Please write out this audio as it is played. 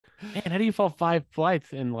Man, how do you fall 5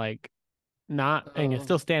 flights and like not and you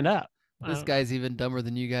still stand up? This guy's even dumber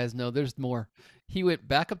than you guys know. There's more. He went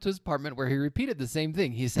back up to his apartment where he repeated the same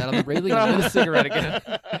thing. He sat on the railing and lit a cigarette again.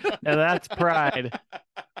 Now that's pride.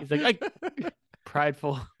 He's like,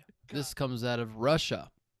 prideful. This comes out of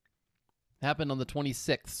Russia. Happened on the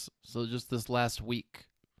 26th, so just this last week.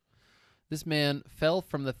 This man fell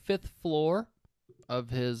from the 5th floor of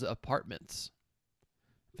his apartment.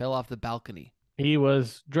 Fell off the balcony. He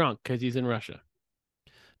was drunk because he's in Russia.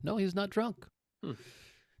 No, he's not drunk.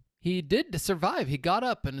 He did survive. He got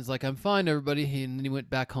up and is like, "I'm fine, everybody." And then he went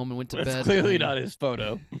back home and went to That's bed. clearly not his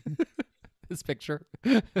photo. His picture.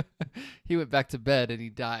 He went back to bed and he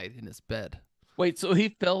died in his bed. Wait, so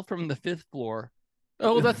he fell from the 5th floor.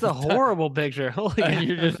 Oh, that's a horrible picture. Holy And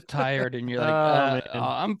you're just tired and you're like, man.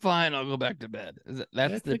 I'm fine. I'll go back to bed.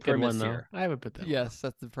 That's the a good premise one, though. here. I haven't put that. Yes,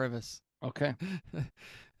 that's the premise. Okay.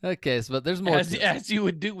 Okay, so but there's more. As you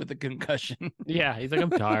would do with a concussion. Yeah, he's like, I'm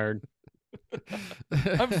tired.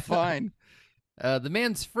 I'm fine. The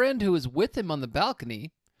man's friend who was with him on the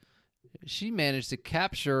balcony, she managed to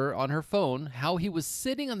capture on her phone how he was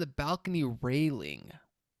sitting on the balcony railing.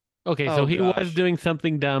 Okay, Oh, so he was gosh. doing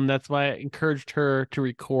something dumb. That's why I encouraged her to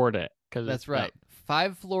record it. That's right.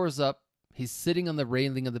 5 floors up, he's sitting on the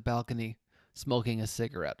railing of the balcony, smoking a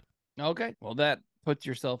cigarette. Okay. Well, that puts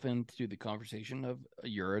yourself into the conversation of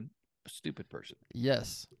you're a stupid person.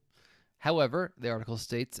 Yes. However, the article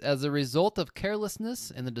states, as a result of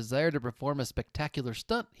carelessness and the desire to perform a spectacular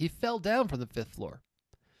stunt, he fell down from the 5th floor.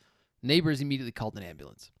 Neighbors immediately called an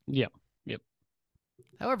ambulance. Yep.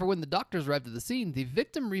 However, when the doctors arrived at the scene, the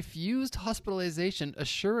victim refused hospitalization,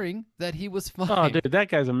 assuring that he was fine. Oh, dude, that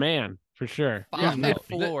guy's a man for sure. 5 no,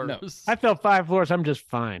 floors. no. I fell 5 floors. I'm just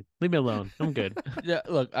fine. Leave me alone. I'm good. Yeah,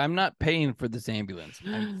 look, I'm not paying for this ambulance.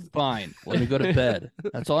 I'm fine. Let me go to bed.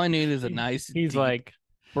 That's all I need is a nice. He's deep, like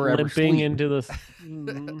forever limping sleep. into this.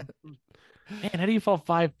 Man, how do you fall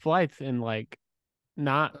 5 flights and like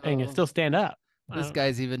not and you still stand up? This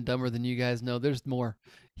guy's even dumber than you guys know. There's more.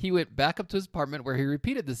 He went back up to his apartment where he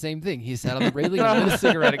repeated the same thing. He sat on the railing and lit a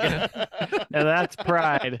cigarette again. Now that's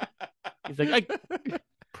pride. He's like,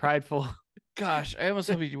 prideful. Gosh, I almost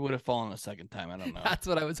hope you would have fallen a second time. I don't know. That's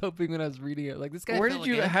what I was hoping when I was reading it. Like, this guy. Where fell did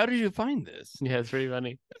you? again. How did you find this? Yeah, it's pretty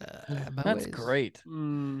funny. My That's ways. great. 'Cause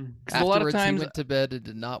a Afterwards, lot of times, he went to bed and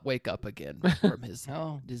did not wake up again from his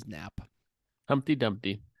nap. Humpty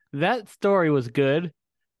Dumpty. That story was good,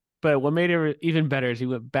 but what made it even better is he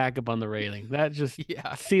went back up on the railing. That just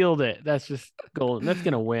Yeah. sealed it. That's just golden. That's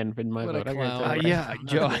gonna win in my What a vote. I gotta clown. tell you right yeah, now.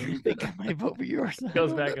 Joe. I think I might vote for yours.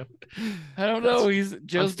 Goes back up. I don't know. He's I'm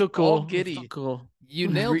just still cool. all I'm giddy. still cool. You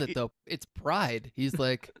nailed it, though. It's pride. He's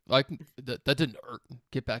like, that didn't hurt.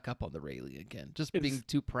 Get back up on the railing again. Just being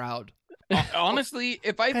too proud. Honestly,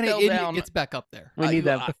 if I Kind of fell idiot down, gets back up there. We need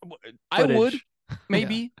that. I would footage.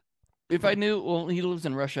 maybe if I knew. Well, he lives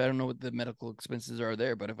in Russia. I don't know what the medical expenses are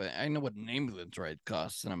there, but if I know what an ambulance ride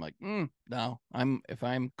costs, and I'm like, no, if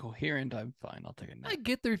I'm coherent, I'm fine. I'll take a nap. I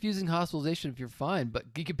get the refusing hospitalization if you're fine, but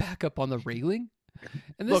you get back up on the railing.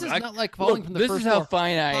 And this Look, is not like falling from the this first is how floor.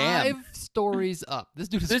 fine I am. 5 stories up. This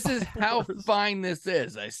dude is. This 5 is how floors. fine this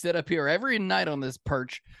is. I sit up here every night on this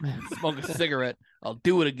perch, and smoke a cigarette. I'll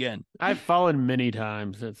do it again. I've fallen many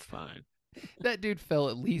times. It's fine. That dude fell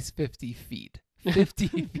at least 50 feet. 50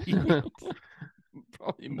 feet.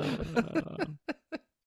 Probably more.